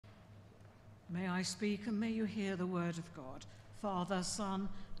May I speak and may you hear the word of God, Father, Son,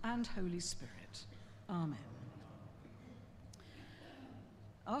 and Holy Spirit. Amen.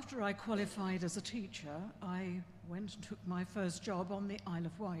 After I qualified as a teacher, I went and took my first job on the Isle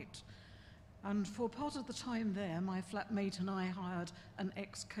of Wight. And for part of the time there, my flatmate and I hired an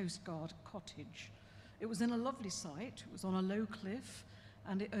ex-Coast Guard cottage. It was in a lovely site. It was on a low cliff,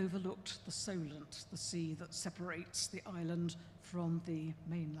 and it overlooked the Solent, the sea that separates the island from the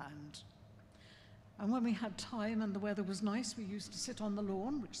mainland. And when we had time and the weather was nice, we used to sit on the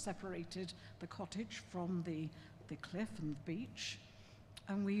lawn, which separated the cottage from the cliff and the beach,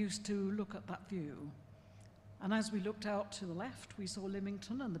 and we used to look at that view. And as we looked out to the left, we saw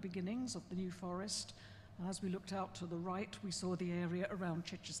Lymington and the beginnings of the New Forest. And as we looked out to the right, we saw the area around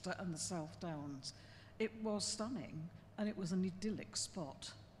Chichester and the South Downs. It was stunning, and it was an idyllic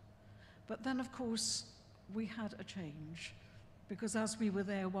spot. But then, of course, we had a change, because as we were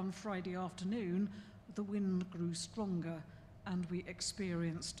there one Friday afternoon, the wind grew stronger, and we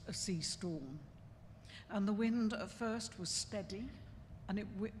experienced a sea storm. And the wind at first was steady, and it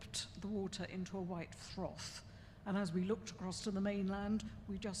whipped the water into a white froth. And as we looked across to the mainland,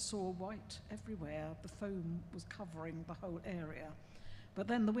 we just saw white everywhere. The foam was covering the whole area. But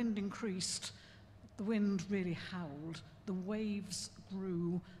then the wind increased. The wind really howled. The waves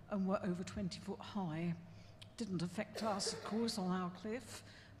grew and were over 20 foot high. Didn't affect us, of course, on our cliff,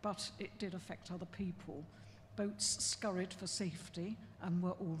 but it did affect other people. Boats scurried for safety and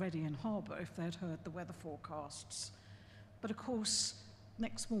were already in harbour if they'd heard the weather forecasts. But of course,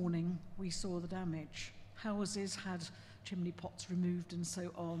 next morning we saw the damage. Houses had chimney pots removed and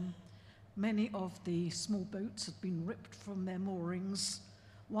so on. Many of the small boats had been ripped from their moorings.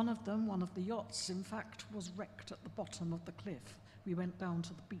 One of the yachts, in fact, was wrecked at the bottom of the cliff. We went down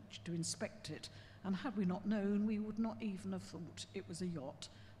to the beach to inspect it, and had we not known, we would not even have thought it was a yacht.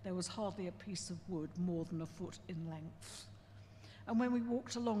 There was hardly a piece of wood more than a foot in length. And when we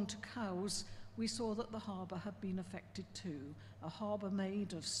walked along to Cowes, we saw that the harbour had been affected too, a harbour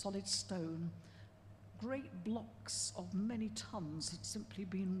made of solid stone. Great blocks of many tons had simply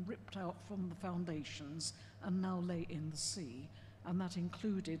been ripped out from the foundations and now lay in the sea, and that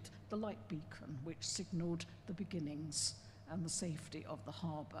included the light beacon which signalled the beginnings and the safety of the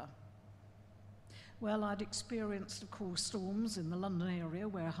harbour. Well, I'd experienced, of course, storms in the London area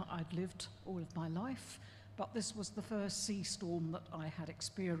where I'd lived all of my life, but this was the first sea storm that I had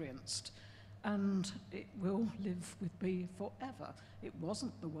experienced, and it will live with me forever. It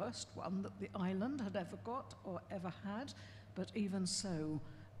wasn't the worst one that the island had ever got or ever had, but even so,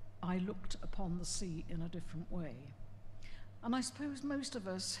 I looked upon the sea in a different way. And I suppose most of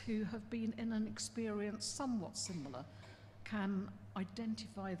us who have been in an experience somewhat similar can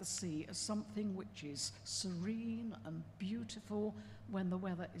identify the sea as something which is serene and beautiful when the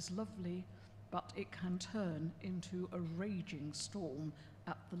weather is lovely, but it can turn into a raging storm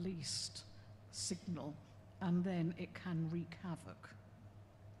at the least signal, and then it can wreak havoc.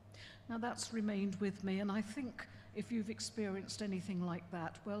 Now that's remained with me, and I think if you've experienced anything like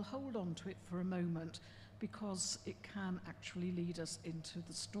that, well, hold on to it for a moment, because it can actually lead us into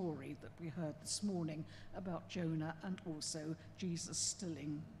the story that we heard this morning about Jonah and also Jesus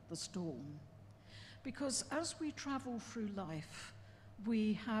stilling the storm. Because as we travel through life,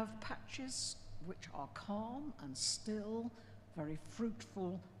 we have patches which are calm and still, very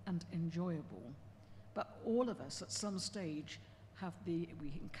fruitful and enjoyable. But all of us at some stage we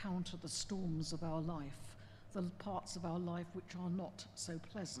encounter the storms of our life, the parts of our life which are not so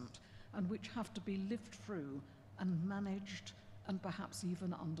pleasant and which have to be lived through and managed and perhaps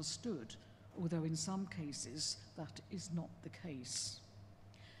even understood, although in some cases that is not the case.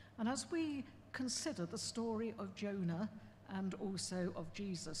 And as we consider the story of Jonah and also of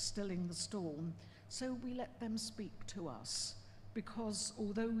Jesus stilling the storm, so we let them speak to us, because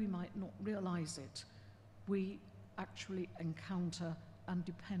although we might not realize it, we actually encounter and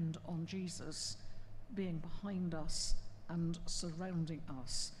depend on Jesus being behind us and surrounding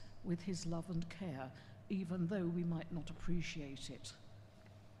us with his love and care, even though we might not appreciate it.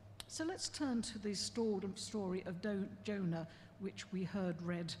 So let's turn to the story of Jonah, which we heard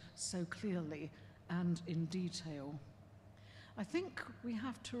read so clearly and in detail. I think we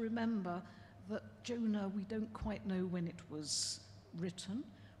have to remember that Jonah, we don't quite know when it was written,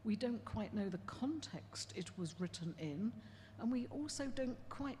 we don't quite know the context it was written in, and we also don't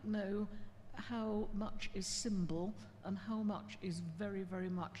quite know how much is symbol and how much is very, very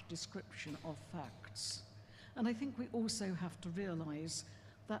much description of facts. And I think we also have to realize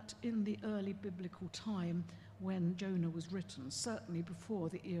that in the early biblical time when Jonah was written, certainly before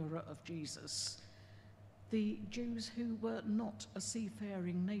the era of Jesus, the Jews who were not a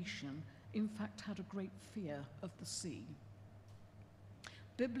seafaring nation in fact had a great fear of the sea.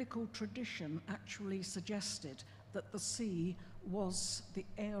 Biblical tradition actually suggested that the sea was the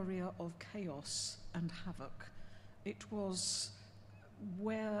area of chaos and havoc. It was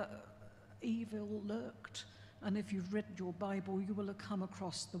where evil lurked. And if you've read your Bible, you will have come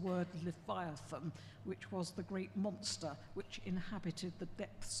across the word Leviathan, which was the great monster which inhabited the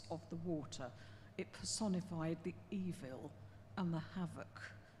depths of the water. It personified the evil and the havoc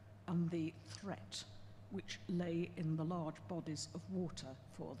and the threat which lay in the large bodies of water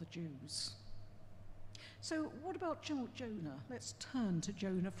for the Jews. So what about Jonah? Let's turn to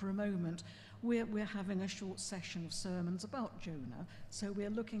Jonah for a moment. We're having a short session of sermons about Jonah, so we're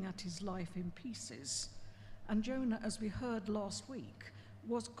looking at his life in pieces. And Jonah, as we heard last week,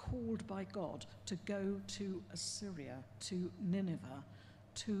 was called by God to go to Assyria, to Nineveh,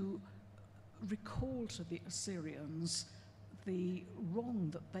 to recall to the Assyrians the wrong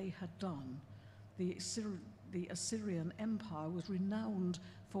that they had done. The Assyrian Empire was renowned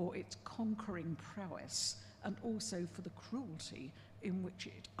for its conquering prowess and also for the cruelty in which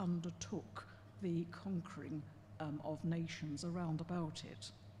it undertook the conquering of nations around about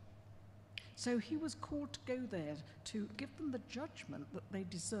it. So he was called to go there to give them the judgment that they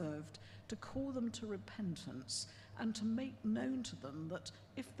deserved, to call them to repentance, and to make known to them that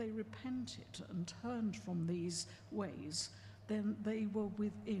if they repented and turned from these ways, then they were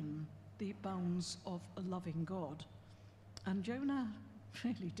within the bounds of a loving God. And Jonah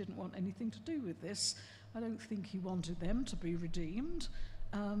really didn't want anything to do with this. I don't think he wanted them to be redeemed.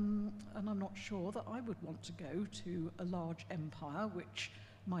 And I'm not sure that I would want to go to a large empire which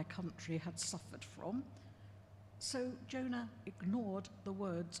my country had suffered from. So Jonah ignored the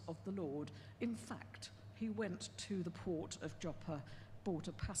words of the Lord. In fact, he went to the port of Joppa, bought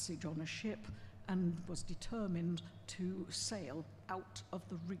a passage on a ship, and was determined to sail out of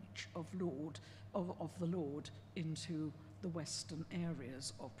the reach of the Lord into the western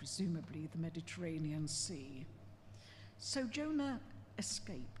areas of presumably the Mediterranean Sea. So Jonah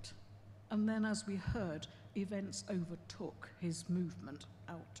escaped, and then, as we heard, events overtook his movement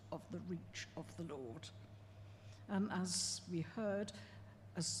out of the reach of the Lord. And as we heard,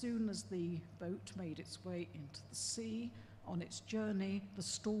 as soon as the boat made its way into the sea, on its journey, the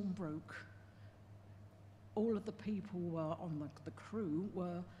storm broke. All of the people were on the crew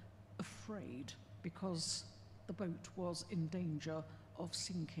were afraid because the boat was in danger of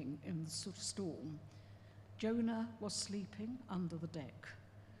sinking in the storm. Jonah was sleeping under the deck.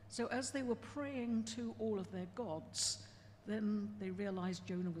 So as they were praying to all of their gods, then they realized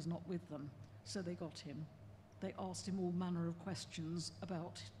Jonah was not with them. So they got him. They asked him all manner of questions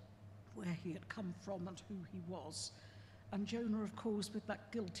about where he had come from and who he was. And Jonah, of course, with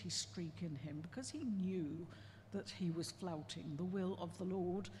that guilty streak in him, because he knew that he was flouting the will of the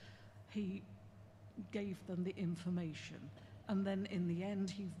Lord, he gave them the information. And then in the end,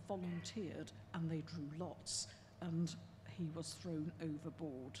 he volunteered, and they drew lots, and he was thrown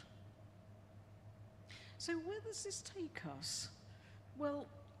overboard. So where does this take us? Well,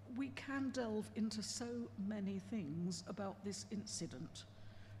 we can delve into so many things about this incident,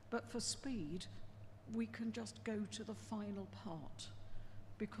 but for speed, we can just go to the final part,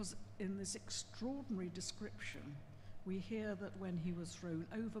 because in this extraordinary description, we hear that when he was thrown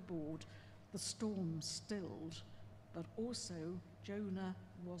overboard, the storm stilled, but also Jonah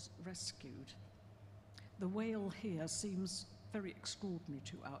was rescued. The wail here seems very extraordinary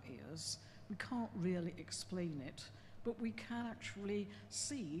to our ears. We can't really explain it, but we can actually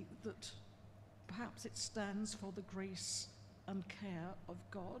see that perhaps it stands for the grace and care of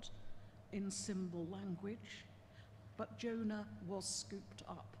God in symbol language. But Jonah was scooped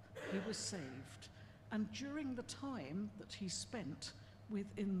up, he was saved. And during the time that he spent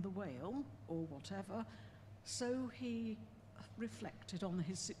within the whale, or whatever, so he reflected on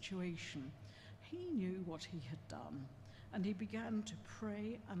his situation. He knew what he had done, and he began to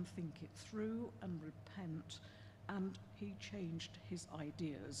pray and think it through and repent, and he changed his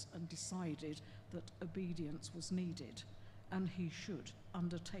ideas and decided that obedience was needed, and he should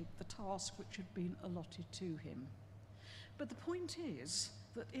undertake the task which had been allotted to him. But the point is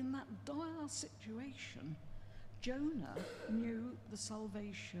that in that dire situation, Jonah knew the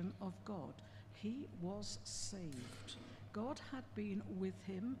salvation of God. He was saved. God had been with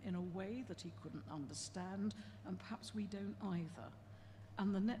him in a way that he couldn't understand, and perhaps we don't either.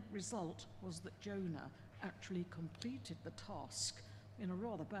 And the net result was that Jonah actually completed the task in a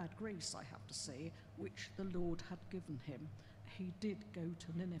rather bad grace, I have to say, which the Lord had given him. He did go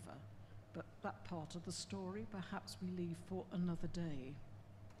to Nineveh, but that part of the story perhaps we leave for another day.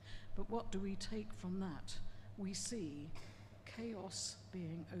 But what do we take from that? We see chaos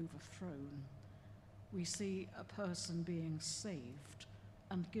being overthrown. We see a person being saved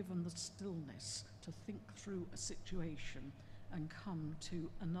and given the stillness to think through a situation and come to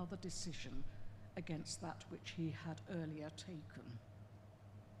another decision against that which he had earlier taken.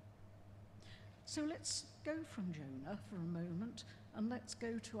 So let's go from Jonah for a moment, and let's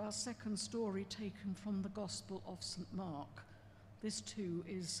go to our second story taken from the Gospel of St. Mark. This too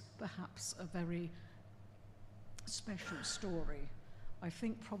is perhaps a very special story. I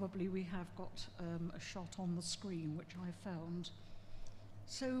think probably we have got a shot on the screen which I found.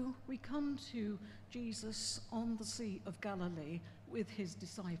 So we come to Jesus on the Sea of Galilee with his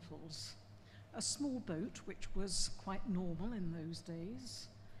disciples. A small boat, which was quite normal in those days.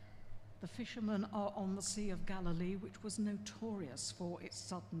 The fishermen are on the Sea of Galilee, which was notorious for its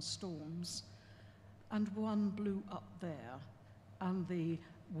sudden storms. And one blew up there, and the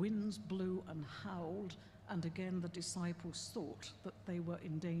winds blew and howled, and again the disciples thought that they were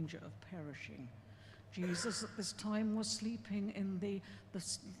in danger of perishing. Jesus at this time was sleeping in the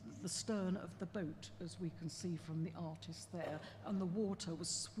stern of the boat, as we can see from the artist there, and the water was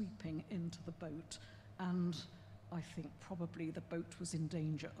sweeping into the boat, and I think probably the boat was in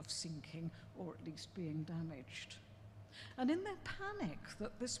danger of sinking or at least being damaged. And in their panic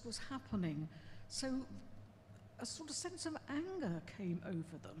that this was happening, so a sort of sense of anger came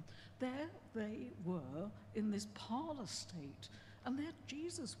over them. There they were in this parlour state, and there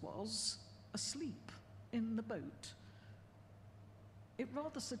Jesus was asleep in the boat. It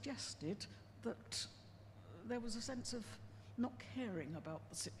rather suggested that there was a sense of not caring about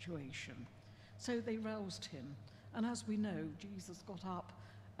the situation. So they roused him, and as we know, Jesus got up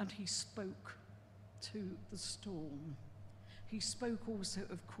and he spoke to the storm. He spoke also,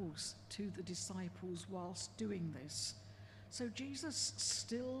 of course, to the disciples whilst doing this. So Jesus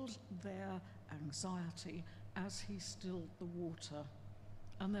stilled their anxiety as he stilled the water.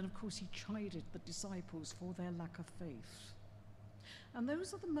 And then, of course, he chided the disciples for their lack of faith. And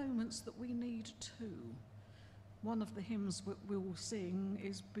those are the moments that we need too. One of the hymns that we'll sing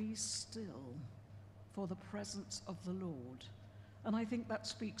is "Be Still for the Presence of the Lord." And I think that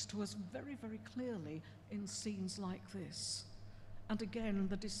speaks to us very, very clearly in scenes like this. And again,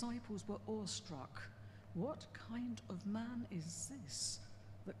 the disciples were awestruck. What kind of man is this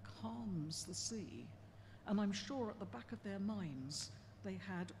that calms the sea? And I'm sure at the back of their minds, they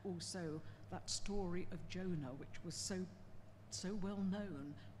had also that story of Jonah, which was so well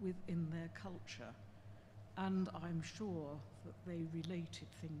known within their culture. And I'm sure that they related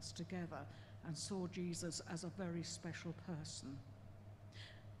things together and saw Jesus as a very special person.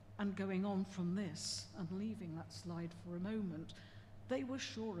 And going on from this, and leaving that slide for a moment, they were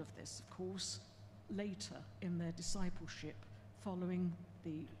sure of this, of course, later in their discipleship, following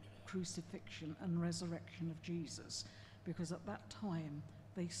the crucifixion and resurrection of Jesus, because at that time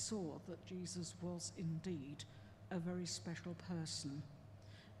they saw that Jesus was indeed a very special person,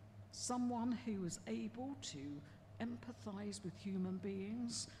 someone who was able to empathize with human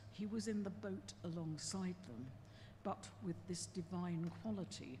beings. He was in the boat alongside them, but with this divine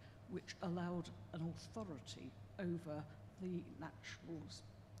quality which allowed an authority over the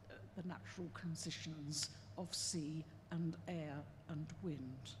natural conditions of sea and air and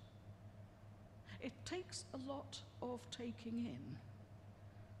wind. It takes a lot of taking in,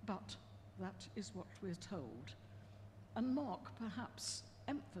 but that is what we're told. And Mark perhaps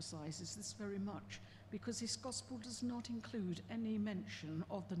emphasizes this very much because his gospel does not include any mention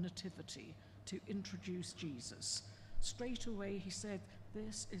of the nativity to introduce Jesus. Straight away he said,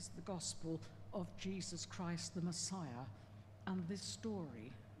 this is the gospel of Jesus Christ the Messiah, and this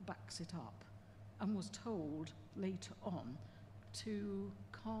story backs it up, and was told later on to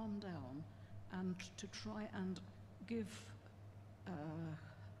calm down and to try and give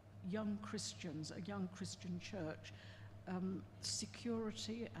young Christians, a young Christian church,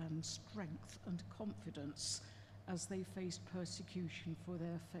 security and strength and confidence as they faced persecution for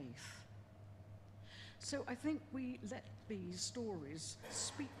their faith. So I think we let these stories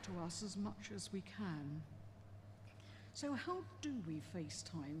speak to us as much as we can. So how do we face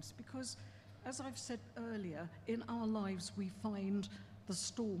times? Because, as I've said earlier, in our lives we find the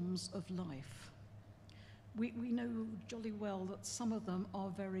storms of life. We know jolly well that some of them are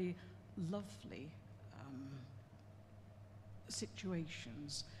very lovely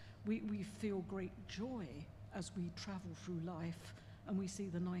situations. We feel great joy as we travel through life and we see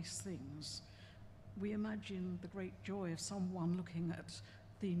the nice things. We imagine the great joy of someone looking at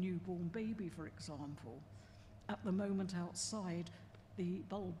the newborn baby, for example. At the moment outside, the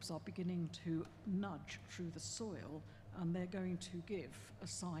bulbs are beginning to nudge through the soil, and they're going to give a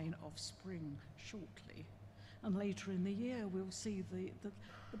sign of spring shortly. And later in the year, we'll see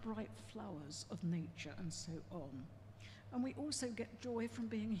the bright flowers of nature and so on. And we also get joy from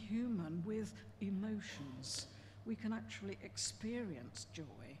being human with emotions. We can actually experience joy.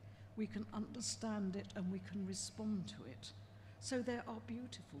 We can understand it and we can respond to it. So there are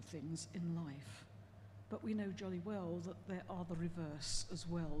beautiful things in life. But we know jolly well that there are the reverse as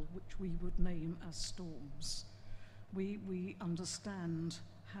well, which we would name as storms. We understand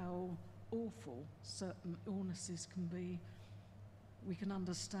how awful certain illnesses can be. We can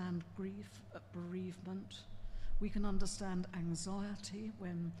understand grief at bereavement. We can understand anxiety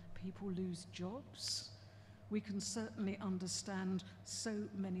when people lose jobs. We can certainly understand so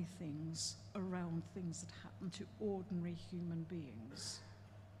many things around things that happen to ordinary human beings.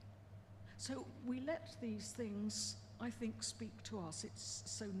 So we let these things, I think, speak to us. It's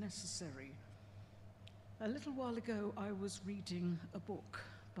so necessary. A little while ago, I was reading a book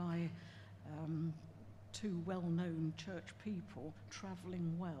by two well-known church people,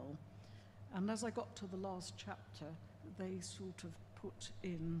 Travelling Well. And as I got to the last chapter, they sort of put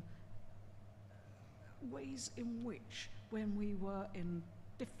in ways in which, when we were in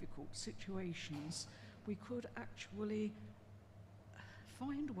difficult situations, we could actually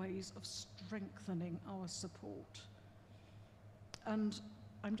find ways of strengthening our support. And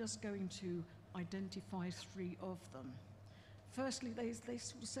I'm just going to identify 3 of them. Firstly, they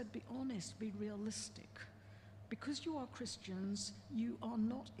sort of said, be honest, be realistic. Because you are Christians, you are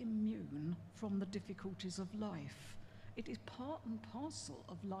not immune from the difficulties of life. It is part and parcel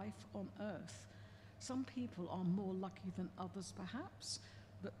of life on earth. Some people are more lucky than others, perhaps,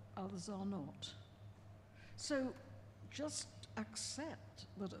 but others are not. So just accept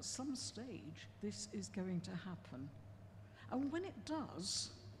that at some stage this is going to happen. And when it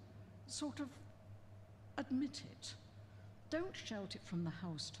does, sort of admit it. Don't shout it from the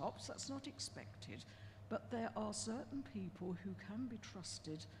housetops, that's not expected. But there are certain people who can be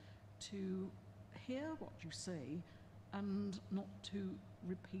trusted to hear what you say and not to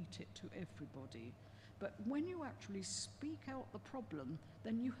repeat it to everybody. But when you actually speak out the problem,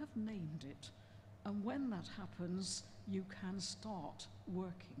 then you have named it. And when that happens, you can start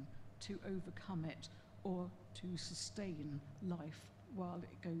working to overcome it or to sustain life while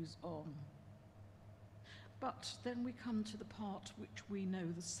it goes on. But then we come to the part which we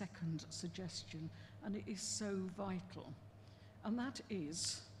know, the second suggestion, and it is so vital. And that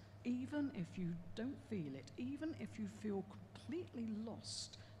is, even if you don't feel it, even if you feel completely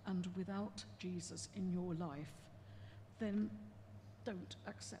lost and without Jesus in your life, then don't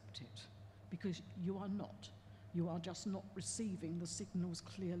accept it, because you are not. You are just not receiving the signals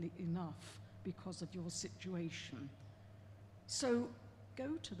clearly enough because of your situation. So go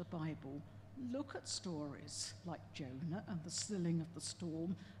to the Bible, look at stories like Jonah and the stilling of the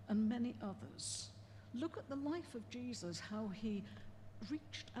storm and many others. Look at the life of Jesus, how he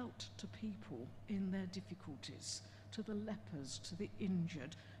reached out to people in their difficulties, to the lepers, to the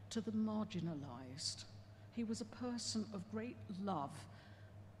injured, to the marginalized. He was a person of great love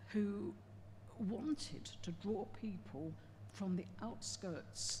who wanted to draw people from the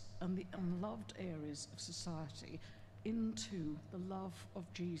outskirts and the unloved areas of society into the love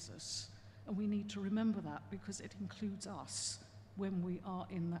of Jesus. And we need to remember that, because it includes us when we are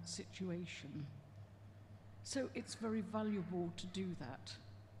in that situation. So it's very valuable to do that.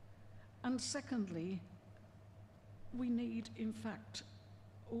 And secondly, we need, in fact,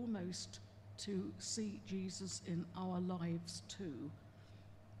 almost to see Jesus in our lives too,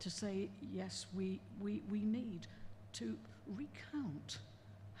 to say, yes, we need to recount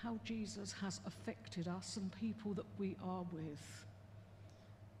how Jesus has affected us and people that we are with.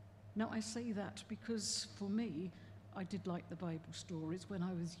 Now, I say that because for me, I did like the Bible stories when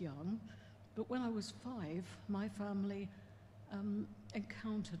I was young, but when I was 5, my family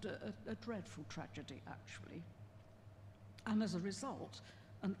encountered a dreadful tragedy, actually. And as a result,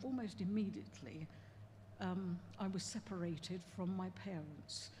 and almost immediately, I was separated from my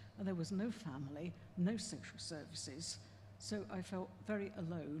parents, and there was no family, no social services, so I felt very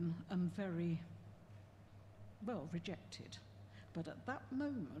alone and very, well, rejected. But at that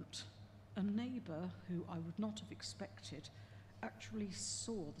moment, a neighbour who I would not have expected actually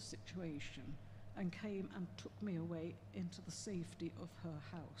saw the situation and came and took me away into the safety of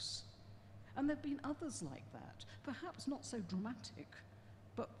her house. And there have been others like that, perhaps not so dramatic,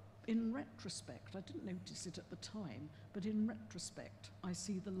 but in retrospect, I didn't notice it at the time, but in retrospect, I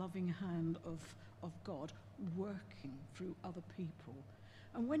see the loving hand of God working through other people.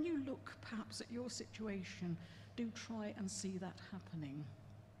 And when you look perhaps at your situation, do try and see that happening.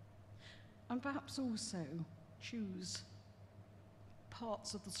 And perhaps also choose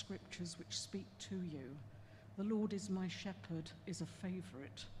parts of the scriptures which speak to you. The Lord is my shepherd is a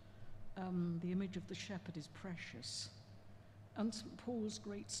favourite. The image of the shepherd is precious. And St. Paul's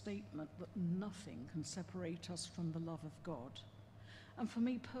great statement that nothing can separate us from the love of God. And for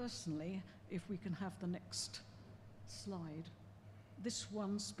me personally, if we can have the next slide, this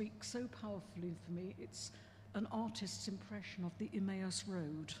one speaks so powerfully for me. It's an artist's impression of the Emmaus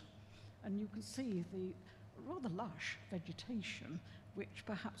Road. And you can see the rather lush vegetation, which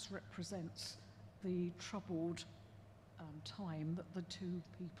perhaps represents the troubled time that the two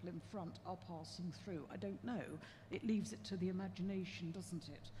people in front are passing through. I don't know. It leaves it to the imagination, doesn't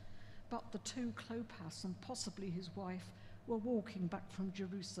it? But the two, Clopas and possibly his wife, were walking back from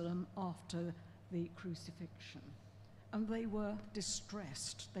Jerusalem after the crucifixion. And they were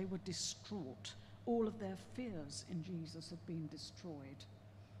distressed. They were distraught. All of their fears in Jesus had been destroyed.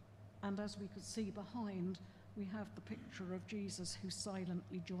 And as we could see behind, we have the picture of Jesus who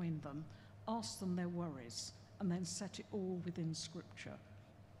silently joined them, asked them their worries, and then set it all within Scripture.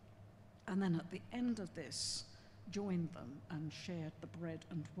 And then at the end of this, joined them and shared the bread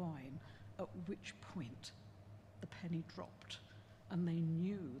and wine, at which point the penny dropped, and they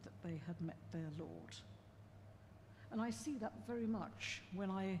knew that they had met their Lord. And I see that very much when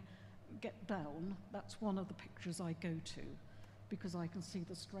I get down. That's one of the pictures I go to, because I can see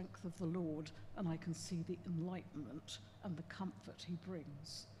the strength of the Lord, and I can see the enlightenment and the comfort he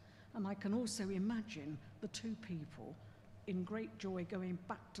brings. And I can also imagine the two people in great joy going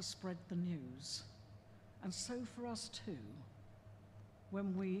back to spread the news. And so for us too,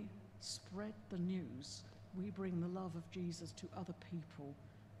 when we spread the news, we bring the love of Jesus to other people,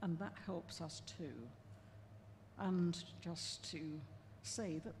 and that helps us too. And just to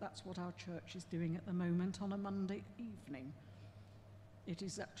say that that's what our church is doing at the moment on a Monday evening. It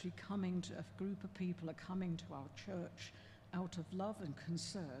is actually coming to, a group of people are coming to our church out of love and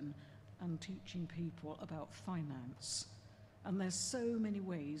concern, and teaching people about finance. And there's so many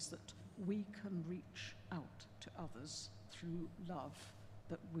ways that we can reach out to others through love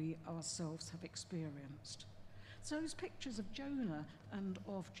that we ourselves have experienced. So those pictures of Jonah and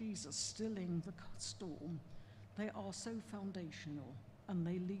of Jesus stilling the storm, they are so foundational, and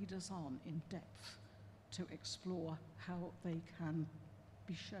they lead us on in depth to explore how they can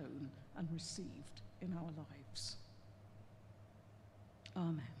be shown and received in our lives.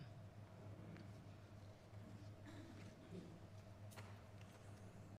 Amen.